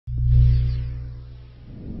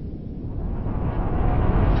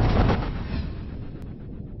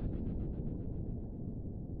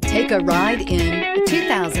Take a ride in the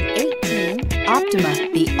 2018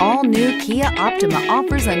 Optima. The all-new Kia Optima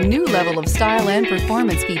offers a new level of style and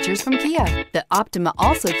performance features from Kia. The Optima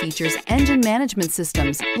also features engine management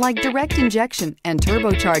systems like direct injection and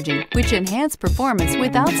turbocharging, which enhance performance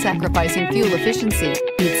without sacrificing fuel efficiency.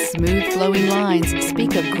 Its smooth flowing lines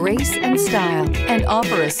speak of grace and style and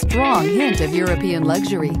offer a strong hint of European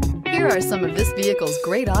luxury. Here are some of this vehicle's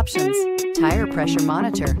great options: tire pressure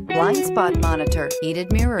monitor, blind spot monitor,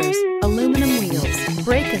 heated mirrors, aluminum wheels,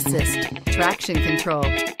 brake assist, traction control,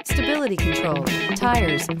 stability control,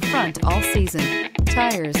 tires, front all season,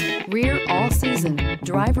 tires, rear all season,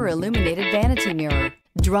 driver illuminated vanity mirror.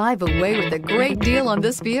 Drive away with a great deal on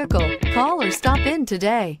this vehicle. Call or stop in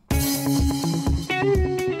today.